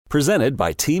Presented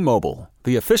by T-Mobile,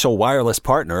 the official wireless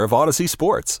partner of Odyssey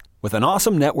Sports. With an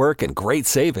awesome network and great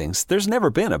savings, there's never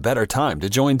been a better time to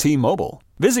join T-Mobile.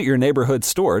 Visit your neighborhood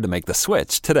store to make the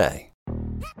switch today.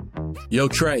 Yo,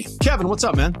 Trey. Kevin, what's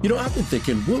up, man? You know, I've been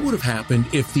thinking, what would have happened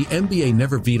if the NBA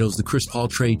never vetoes the Chris Paul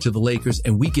trade to the Lakers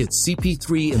and we get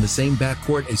CP3 in the same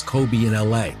backcourt as Kobe in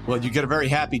LA? Well, you get a very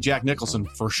happy Jack Nicholson,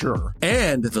 for sure.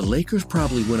 And the Lakers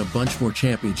probably win a bunch more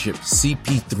championships.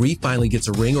 CP3 finally gets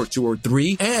a ring or two or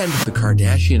three, and the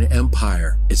Kardashian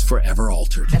empire is forever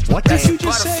altered. What did you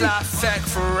just say?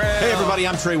 Hey, everybody,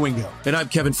 I'm Trey Wingo. And I'm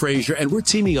Kevin Frazier, and we're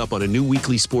teaming up on a new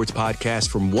weekly sports podcast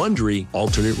from Wondery,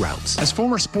 Alternate Routes. As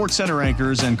former Sports Center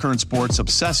anchors and current sports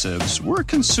obsessives, we're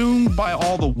consumed by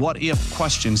all the what-if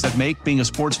questions that make being a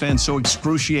sports fan so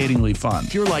excruciatingly fun.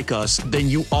 If you're like us, then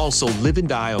you also live and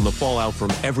die on the fallout from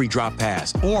every drop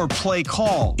pass. Or play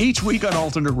call. Each week on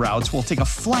Alternate Routes, we'll take a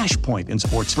flashpoint in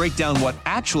sports, break down what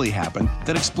actually happened,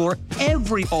 then explore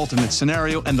every alternate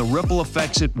scenario and the ripple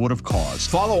effects it would have caused.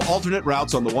 Follow Alternate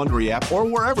Routes on the Wondery app or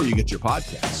wherever you get your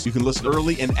podcasts. You can listen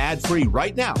early and ad-free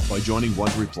right now by joining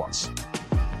Wondery Plus.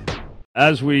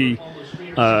 As we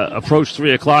approach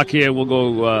 3 o'clock here, we'll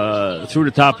go through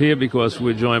the top here because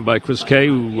we're joined by Chris Kay,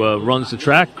 who runs the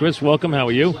track. Chris, welcome. How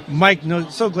are you? Mike,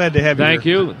 so glad to have you. Thank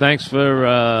you. Thanks for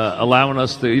allowing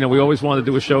us to, we always wanted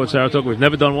to do a show at Saratoga. We've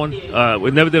never done one.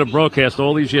 We never did a broadcast.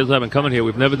 All these years I've been coming here,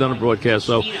 we've never done a broadcast.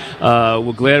 So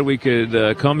we're glad we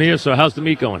could come here. So how's the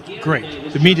meet going?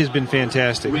 Great. The meet has been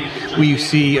fantastic. We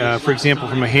see, for example,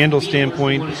 from a handle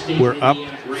standpoint, we're up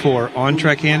for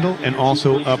on-track handle and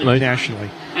also up nationally.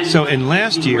 So in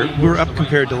last year, we're up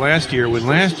compared to last year, when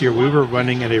last year we were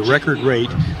running at a record rate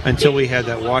until we had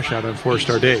that washout on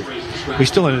Four-Star Dave. We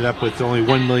still ended up with only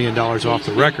 $1 million off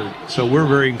the record. So we're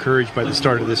very encouraged by the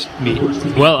start of this meet.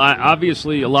 Well,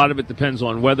 obviously, a lot of it depends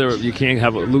on whether you can't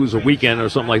lose a weekend or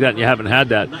something like that, and you haven't had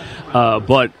that.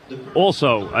 But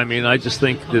also, I just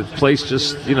think the place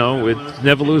just, it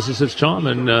never loses its charm,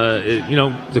 and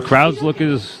the crowds look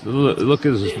as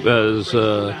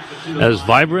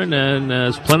vibrant and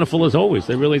as plentiful as always.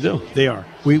 They really do. They are.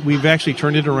 We've actually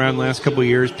turned it around the last couple of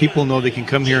years. People know they can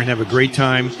come here and have a great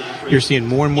time. You're seeing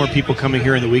more and more people coming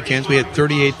here on the weekends. We had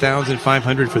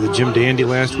 38,500 for the Jim Dandy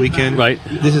last weekend. Right.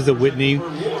 This is the Whitney.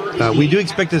 We do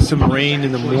expect some rain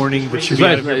in the morning, but should be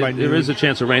out here by noon. There is a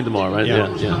chance of rain tomorrow, right?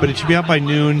 Yeah. But it should be out by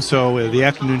noon, so the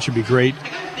afternoon should be great.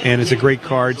 And it's a great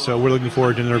card, so we're looking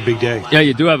forward to another big day. Yeah,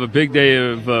 you do have a big day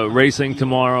of racing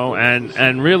tomorrow,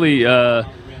 and really,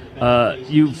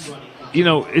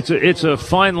 it's a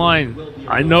fine line.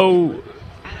 I know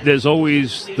there's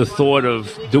always the thought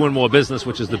of doing more business,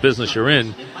 which is the business you're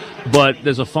in, but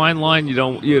there's a fine line. You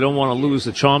don't want to lose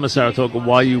the charm of Saratoga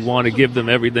while you want to give them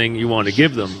everything you want to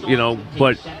give them,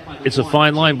 but it's a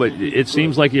fine line. But it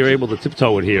seems like you're able to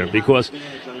tiptoe it here, because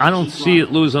I don't see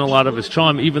it losing a lot of its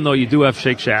charm, even though you do have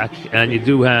Shake Shack and you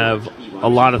do have a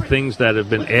lot of things that have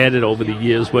been added over the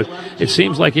years, but it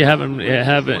seems like you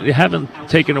haven't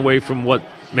taken away from what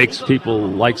makes people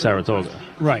like Saratoga.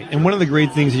 Right, and one of the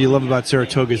great things that you love about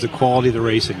Saratoga is the quality of the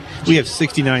racing. We have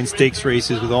 69 stakes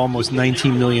races with almost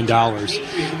 $19 million.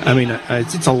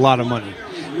 It's a lot of money.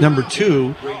 Number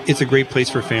two, it's a great place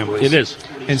for families. It is.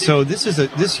 And so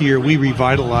this year we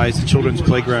revitalized the children's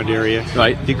playground area.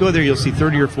 Right. If you go there, you'll see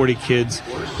 30 or 40 kids.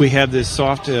 We have this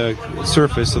soft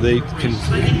surface so they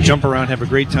can jump around, have a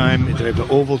great time. They have the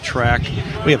oval track.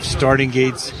 We have starting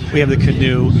gates. We have the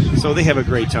canoe. So they have a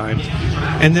great time.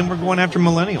 And then we're going after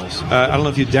millennials. I don't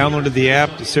know if you downloaded the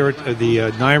app, the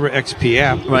Naira XP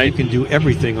app. Right. You can do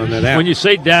everything on that app. When you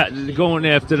say that, going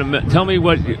after them, tell me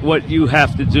what you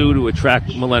have to do to attract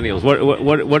millennials.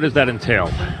 What does that entail?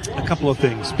 A couple of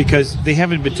things, because they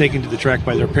haven't been taken to the track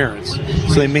by their parents,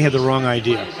 so they may have the wrong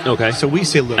idea. Okay. So we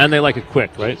say, look. And they like it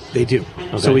quick, right? They do.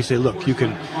 Okay. So we say, look, you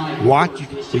can watch,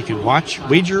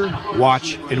 wager,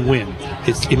 watch, and win.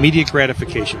 It's immediate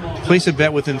gratification. Place a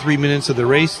bet within 3 minutes of the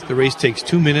race. The race takes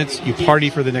 2 minutes. You party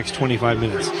for the next 25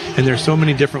 minutes. And there's so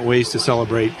many different ways to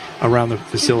celebrate around the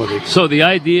facility. So the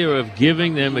idea of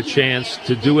giving them a chance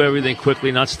to do everything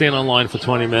quickly, not stand on line for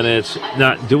 20 minutes,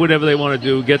 not do whatever they want to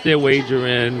do, get their wager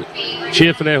in,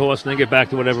 cheer for their horse, and then get back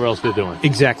to whatever else they're doing.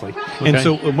 Exactly. Okay. And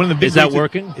so one of the big is that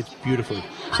working? It's beautifully.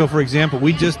 So, for example,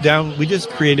 we just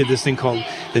created this thing called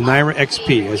the Naira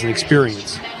XP as an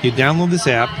experience. You download this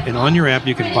app, and on your app,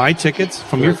 you can buy tickets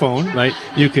from your phone. Right.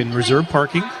 You can reserve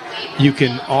parking. You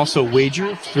can also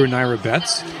wager through Naira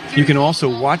Bets. You can also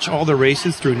watch all the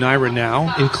races through Naira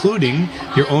Now, including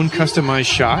your own customized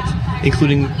shot,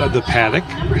 including the paddock.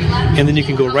 And then you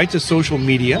can go right to social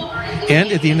media.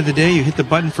 And at the end of the day, you hit the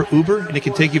button for Uber, and it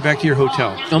can take you back to your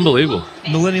hotel. Unbelievable.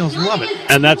 Millennials love it.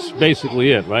 And that's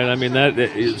basically it, right? I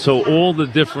mean, so all the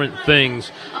different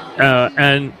things,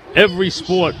 and every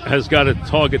sport has got to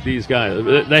target these guys.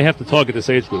 They have to target this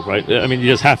age group, right? I mean, you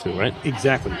just have to, right?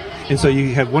 Exactly. And so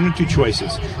you have one or two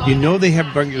choices. You know they're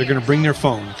going to bring their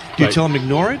phone. Do you tell them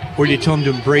ignore it, or do you tell them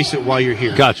to embrace it while you're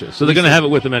here? Gotcha. So they're going to have it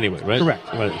with them anyway, right? Correct.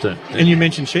 Right. And you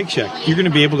mentioned Shake Shack. You're going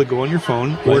to be able to go on your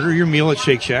phone, order your meal at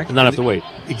Shake Shack. And not have to wait.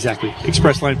 Exactly.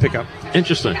 Express line pickup.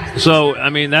 Interesting. So, I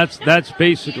mean, that's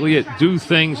basically it. Do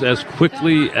things as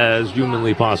quickly as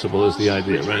humanly possible is the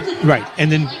idea, right? Right.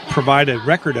 And then provide a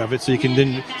record of it so you can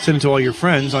then send it to all your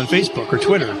friends on Facebook or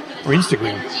Twitter or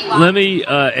Instagram. Let me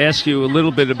ask you a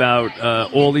little bit about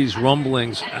all these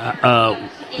rumblings.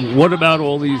 What about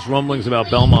all these rumblings about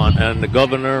Belmont and the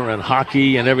governor and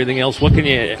hockey and everything else? What can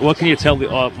you tell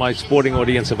my sporting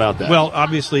audience about that? Well,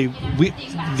 obviously,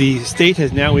 the state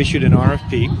has now issued an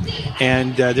RFP,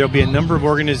 and there'll be a number of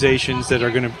organizations that are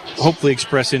going to hopefully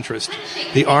express interest.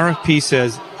 The RFP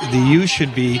says the use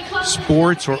should be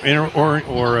sports or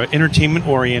entertainment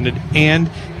oriented and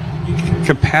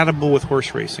compatible with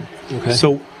horse racing. Okay.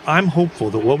 So I'm hopeful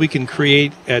that what we can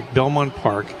create at Belmont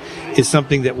Park is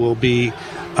something that will be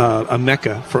a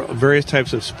mecca for various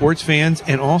types of sports fans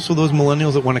and also those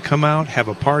millennials that want to come out, have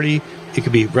a party. It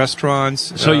could be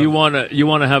restaurants. So you want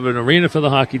to have an arena for the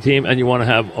hockey team, and you want to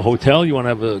have a hotel. You want to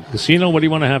have a casino. What do you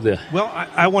want to have there? Well,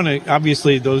 I want to.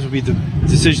 Obviously, those would be the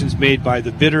decisions made by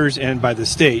the bidders and by the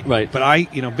state. Right. But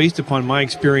based upon my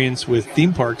experience with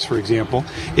theme parks, for example,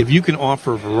 if you can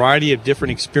offer a variety of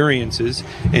different experiences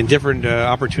and different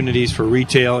opportunities for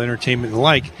retail, entertainment, and the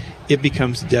like, it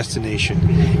becomes a destination.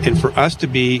 And for us to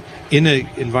be in an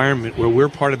environment where we're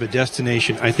part of a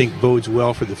destination, I think bodes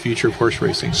well for the future of horse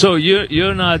racing. So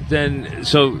you're not then.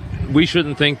 So we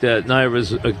shouldn't think that Naira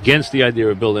is against the idea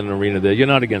of building an arena there. You're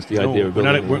not against the idea of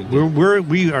building an arena.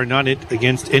 We are not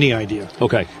against any idea.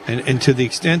 Okay. And to the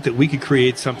extent that we could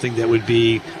create something that would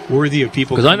be worthy of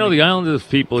people. Because I know the Islanders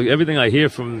people, everything I hear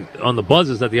on the buzz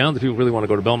is that the Islanders people really want to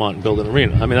go to Belmont and build an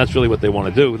arena. I mean, that's really what they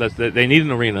want to do. They need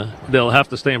an arena. They'll have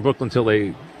to stay in Brooklyn until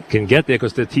they can get there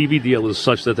because their TV deal is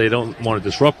such that they don't want to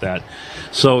disrupt that.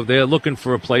 So they're looking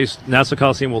for a place. Nassau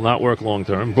Coliseum will not work long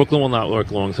term. Brooklyn will not work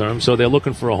long term. So they're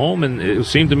looking for a home, and it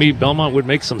seemed to me Belmont would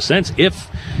make some sense if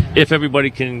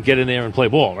everybody can get in there and play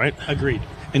ball, right? Agreed.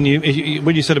 And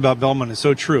what you said about Belmont is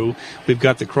so true. We've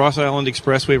got the Cross Island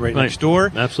Expressway right next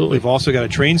door. Absolutely. We've also got a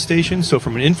train station. So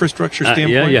from an infrastructure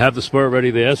standpoint, you have the spur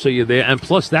already there, so you're there. And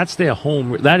plus, that's their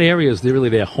home. That area is really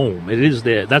their home. It is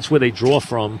there. That's where they draw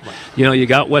from. Right. You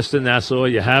got Western Nassau,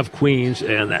 you have Queens,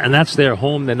 and that's their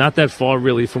home. They're not that far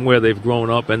really from where they've grown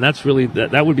up, and that's really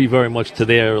that would be very much to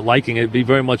their liking. It'd be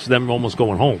very much them almost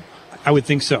going home. I would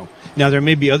think so. Now, there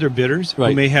may be other bidders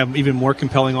who may have even more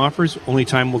compelling offers. Only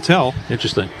time will tell.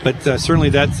 Interesting. But certainly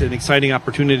that's an exciting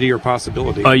opportunity or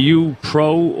possibility. Are you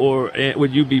pro or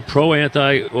would you be pro,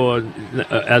 anti, or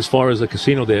as far as a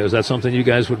casino there? Is that something you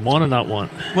guys would want or not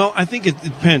want? Well, I think it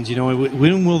depends.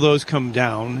 When will those come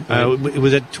down? Right.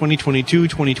 Was it 2022,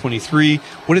 2023?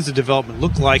 What does the development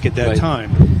look like at that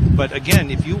time? But again,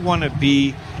 if you want to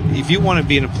be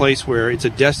in a place where it's a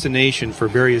destination for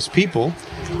various people,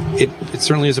 it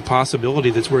certainly is a possibility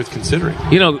that's worth considering.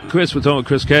 Chris, we're talking with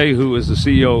Chris Kay, who is the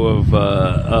CEO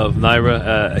of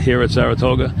Naira here at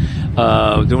Saratoga,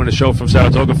 doing a show from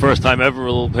Saratoga, first time ever,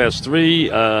 a little past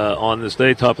 3 on this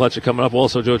day. Todd Pletcher coming up,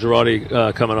 also Joe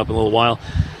Girardi coming up in a little while.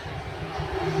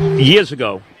 Years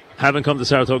ago, having come to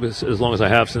Saratoga as long as I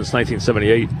have since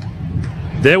 1978,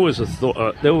 there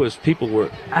was people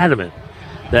were adamant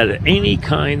that any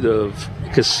kind of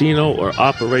casino or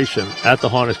operation at the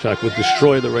harness track would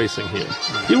destroy the racing here.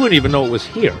 You wouldn't even know it was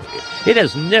here. It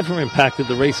has never impacted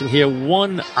the racing here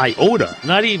one iota.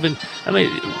 Not even,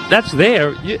 that's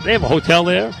there. They have a hotel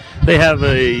there. They have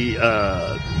they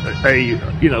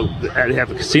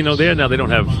have a casino there. Now they don't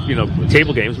have,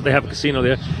 table games, but they have a casino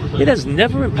there. It has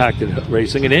never impacted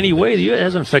racing in any way. It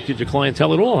hasn't affected your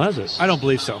clientele at all, has it? I don't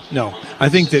believe so. No. I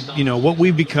think that, what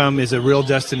we become is a real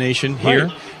destination here.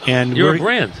 Right. And you're a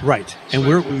brand. Right. And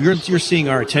you're seeing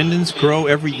our attendance grow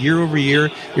every year over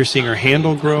year. You're seeing our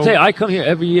handle grow. I come here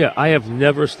every year. I have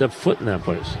never stepped foot in that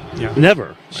place. Yeah.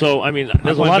 Never. So,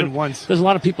 there's a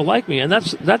lot of people like me. And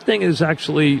that thing is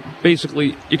actually,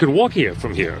 basically, you could walk here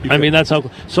from here. That's how.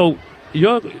 So,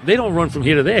 they don't run from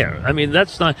here to there. I mean,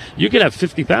 that's not. You could have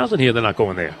 50,000 here; they're not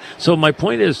going there. So my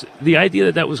point is, the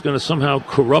idea that was going to somehow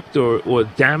corrupt or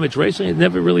damage racing, it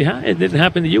never really happened. It didn't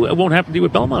happen to you. It won't happen to you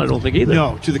at Belmont, I don't think either.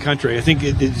 No, to the contrary. I think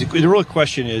the real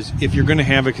question is, if you're going to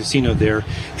have a casino there,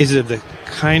 is it of the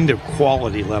kind of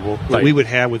quality level that we would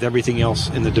have with everything else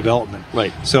in the development?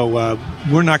 Right. So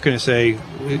we're not going to say.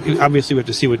 Obviously, we have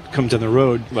to see what comes down the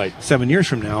road 7 years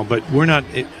from now, but we're not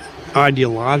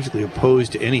ideologically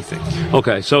opposed to anything.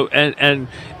 Okay, so and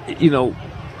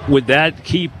would that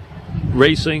keep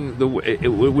racing?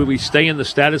 Would we stay in the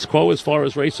status quo as far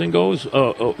as racing goes?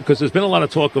 Because there's been a lot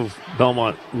of talk of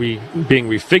Belmont being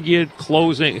refigured,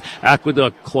 closing,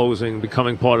 Aqueduct closing,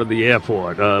 becoming part of the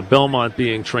airport, Belmont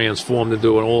being transformed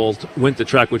into an all-winter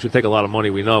track, which would take a lot of money,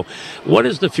 we know. What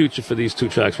is the future for these two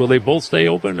tracks? Will they both stay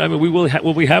open? I mean,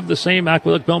 will we have the same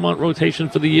Aqueduct Belmont rotation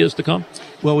for the years to come?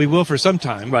 Well, we will for some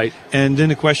time. Right. And then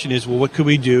the question is, well, what could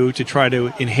we do to try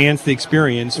to enhance the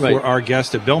experience for our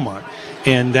guests at Belmont?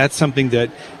 And that's something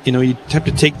that, you have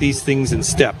to take these things in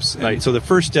steps. And so the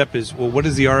first step is, well, what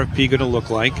is the RFP going to look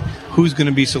like? Who's going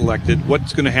to be selected?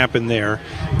 What's going to happen there?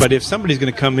 But if somebody's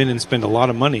going to come in and spend a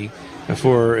lot of money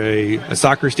for a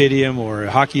soccer stadium or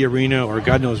a hockey arena or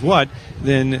God knows what,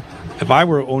 then if I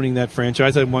were owning that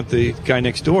franchise, I'd want the guy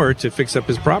next door to fix up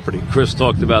his property. Chris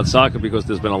talked about soccer because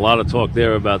there's been a lot of talk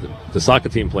there about the soccer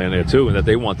team playing there too, and that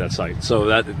they want that site. So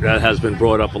that has been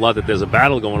brought up a lot, that there's a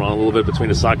battle going on a little bit between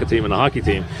the soccer team and the hockey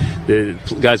team. The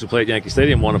guys who play at Yankee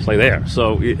Stadium want to play there.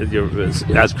 So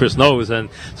as Chris knows, and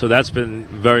so that's been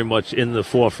very much in the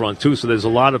forefront too. So there's a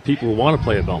lot of people who want to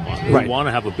play at Belmont, who want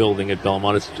to have a building at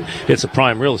Belmont. It's a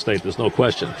prime real estate, there's no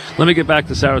question. Let me get back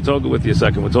to Saratoga with you a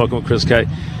second. We're talking with Chris Kay.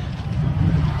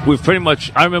 We've pretty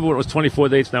much, I remember when it was 24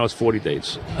 dates, now it's 40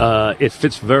 dates. It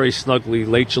fits very snugly,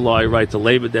 late July, right to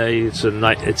Labor Day.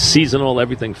 It's seasonal,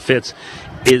 everything fits.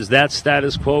 Is that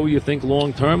status quo, you think,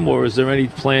 long-term, or is there any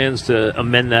plans to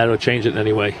amend that or change it in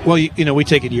any way? Well, we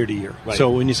take it year to year. Right. So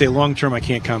when you say long-term, I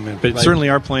can't comment. But it's certainly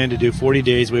our plan to do 40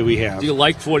 days the way we have. Do you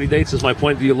like 40 dates is my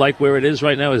point? Do you like where it is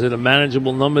right now? Is it a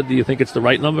manageable number? Do you think it's the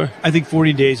right number? I think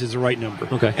 40 days is the right number.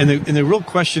 Okay. And the real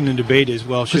question and debate is,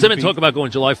 well, should because they've been talking about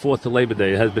going July 4th to Labor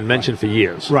Day. It has been mentioned for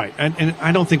years. Right. And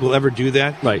I don't think we'll ever do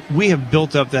that. Right. We have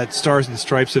built up that Stars and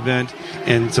Stripes event,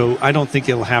 and so I don't think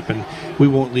it'll happen. We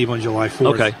won't leave on July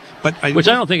 4th. Okay. Which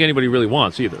I don't think anybody really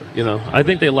wants either. I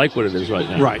think they like what it is right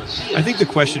now. Right. I think the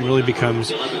question really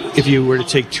becomes, if you were to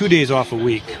take 2 days off a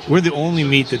week, we're the only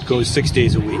meet that goes 6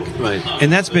 days a week. Right.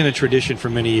 And that's been a tradition for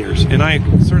many years. And I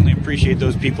certainly appreciate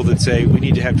those people that say we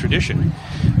need to have tradition.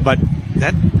 But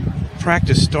that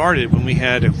practice started when we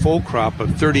had a full crop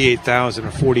of 38,000 or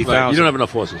 40,000. Right. You don't have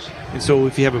enough horses. And so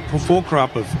if you have a full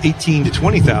crop of 18 to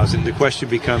 20,000, the question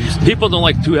becomes... People don't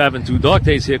like having 2 dark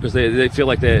days here because they feel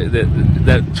like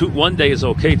that 1 day is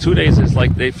okay. 2 days is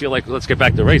like they feel like, let's get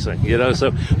back to racing,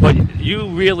 So, but you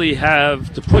really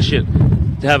have to push it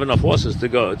to have enough horses to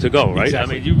go, right?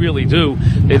 Exactly. I mean, you really do.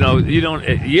 You don't.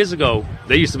 Years ago,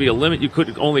 there used to be a limit. You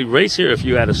could only race here if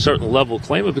you had a certain level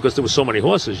claimant because there were so many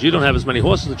horses. You don't have as many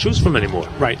horses to choose from anymore.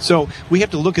 Right. So we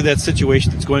have to look at that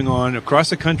situation that's going on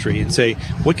across the country and say,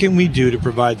 what can we do to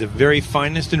provide the very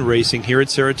finest in racing here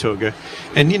at Saratoga?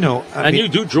 And you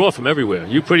do draw from everywhere.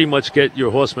 You pretty much get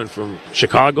your horsemen from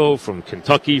Chicago, from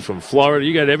Kentucky, from Florida.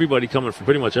 You got everybody coming from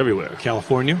pretty much everywhere.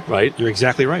 California. Right. You're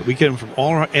exactly right. We get them from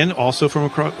all, and also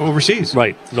from overseas.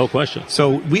 Right. No question.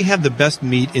 So we have the best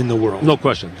meat in the world. No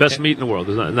question. Best meat in the world.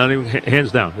 There's not even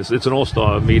hands down. It's an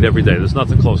all-star meat every day. There's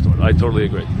nothing close to it. I totally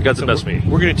agree. You got the best meat.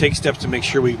 We're going to take steps to make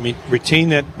sure we retain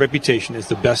that reputation as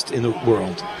the best in the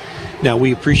world. Now,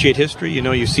 we appreciate history.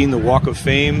 You've seen the Walk of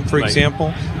Fame, for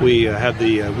example. We have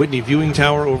the Whitney Viewing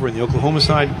Tower over in the Oklahoma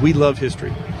side. We love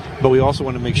history. But we also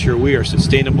want to make sure we are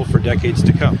sustainable for decades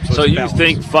to come. So you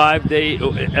think 5 days?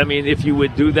 I mean, if you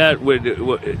would do that,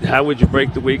 how would you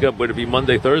break the week up? Would it be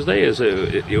Monday, Thursday?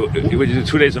 Would you do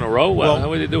 2 days in a row? Well, how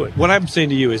would you do it? What I'm saying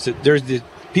to you is that there's the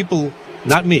people,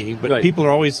 not me, but people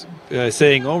are always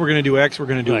saying, "Oh, we're going to do X, we're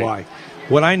going to do Y."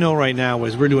 What I know right now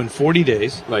is we're doing 40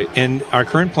 days, and our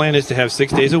current plan is to have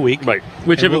 6 days a week,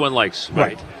 which everyone likes,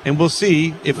 and we'll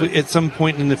see if at some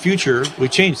point in the future we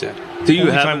change that. Do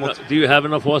you have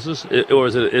enough horses, or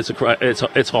is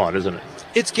it's hard, isn't it?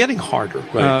 It's getting harder.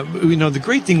 The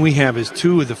great thing we have is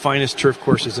 2 of the finest turf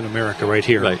courses in America right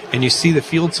here, and you see the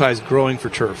field size growing for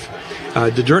turf.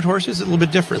 The dirt horse is a little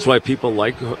bit different. That's why people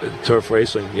like turf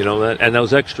racing, that. And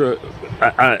those extra,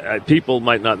 people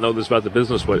might not know this about the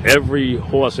business, but every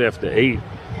horse after 8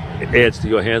 adds to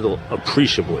your handle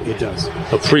appreciably. It does.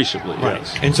 Appreciably, Right.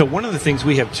 yes. And so one of the things,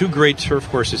 we have 2 great turf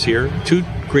courses here, 2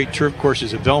 great turf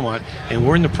courses at Belmont, and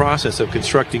we're in the process of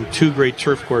constructing 2 great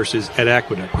turf courses at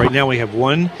Aqueduct. Right now we have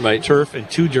 1 turf and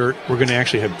 2 dirt. We're going to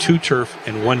actually have 2 turf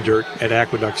and 1 dirt at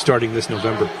Aqueduct starting this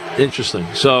November. Interesting.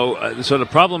 So the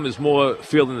problem is more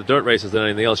field in the dirt races than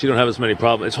anything else. You don't have as many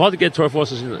problems. It's hard to get turf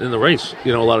horses in the race, a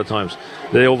lot of times.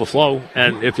 They overflow,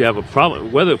 and if you have a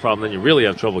weather problem, then you really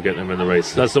have trouble getting them in the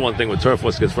race. That's the one thing with turf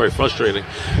horses gets very frustrating.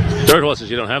 Dirt horses,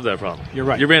 you don't have that problem. You're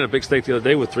right. You ran a big stake the other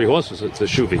day with 3 horses at the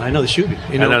Shuby. I know the Shuby.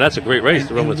 And that's a great race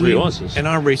to run with 3 horses. And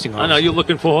our racing horses. I know, you're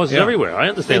looking for horses everywhere. I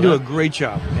understand They do a great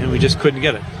job, and we just couldn't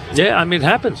get it. Yeah, it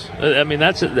happens.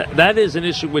 That is an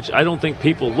issue which I don't think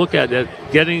people look at. That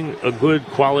getting a good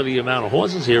quality amount of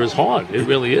horses here is hard. It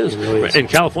really is. In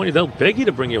California, they'll beg you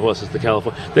to bring your horses to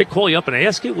California. They call you up and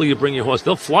ask you, will you bring your horse?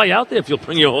 They'll fly out there if you'll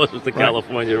bring your horses to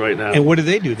California right now. And what do?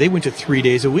 They went to 3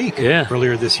 days a week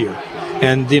earlier this year.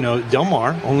 And, Del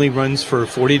Mar only runs for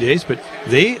 40 days, but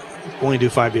they only do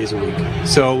 5 days a week.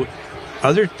 So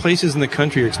other places in the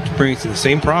country are experiencing the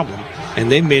same problem,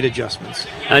 and they've made adjustments.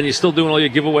 And you're still doing all your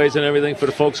giveaways and everything for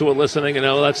the folks who are listening and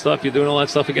all that stuff? You're doing all that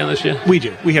stuff again this year? We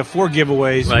do. We have 4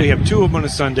 giveaways. Right. We have 2 of them on a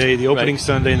Sunday, the opening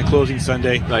Sunday and the closing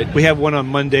Sunday. Right. We have one on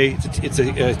Monday. It's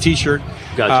a T-shirt.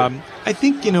 Gotcha. I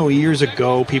think, years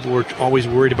ago, people were always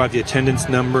worried about the attendance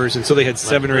numbers, and so they had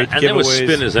 7 or 8 giveaways. And there were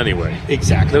spinners anyway.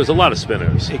 Exactly. There was a lot of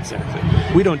spinners. Exactly.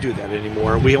 We don't do that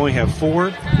anymore. We only have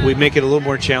 4. We make it a little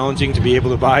more challenging to be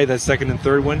able to buy that second and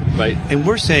third one. Right. And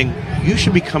we're saying you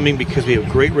should be coming because we have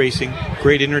great racing,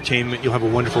 great entertainment. You'll have a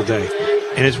wonderful day.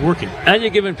 And it's working. And you're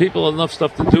giving people enough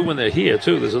stuff to do when they're here,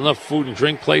 too. There's enough food and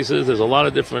drink places. There's a lot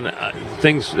of different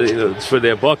things for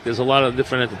their buck. There's a lot of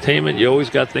different entertainment. You always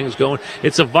got things going.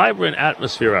 It's a vibrant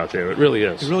atmosphere out there. It really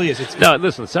is. It really is. Now,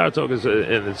 listen, Saratoga is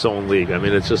in its own league.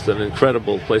 It's just an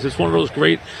incredible place. It's one of those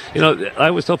great, I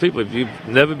always tell people, if you've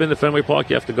never been to Fenway Park,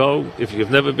 you have to go. If you've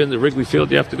never been to Wrigley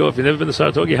Field, you have to go. If you've never been to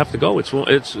Saratoga, you have to go. It's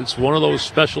one of those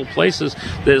special places.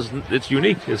 It's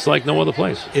unique. It's like no other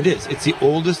place. It is. It's the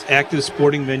oldest active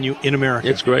sporting venue in America.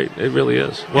 It's great. It really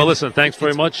is. Well, listen, thanks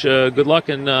very much. Good luck,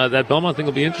 and that Belmont thing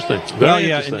will be interesting. Very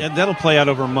interesting. And that'll play out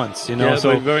over months, Yeah,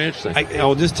 so very interesting.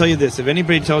 I'll just tell you this: if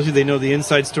anybody tells you they know the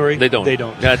inside story, they don't. They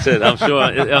don't. That's it. I'm sure.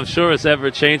 I'm sure it's ever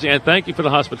changing. And thank you for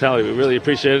the hospitality. We really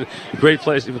appreciate it. Great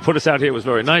place. You put us out here. It was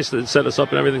very nice. It set us up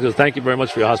and everything. So thank you very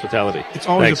much for your hospitality. It's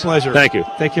always a pleasure. Thank you.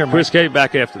 Take care, Mike. Chris K.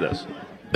 back after this.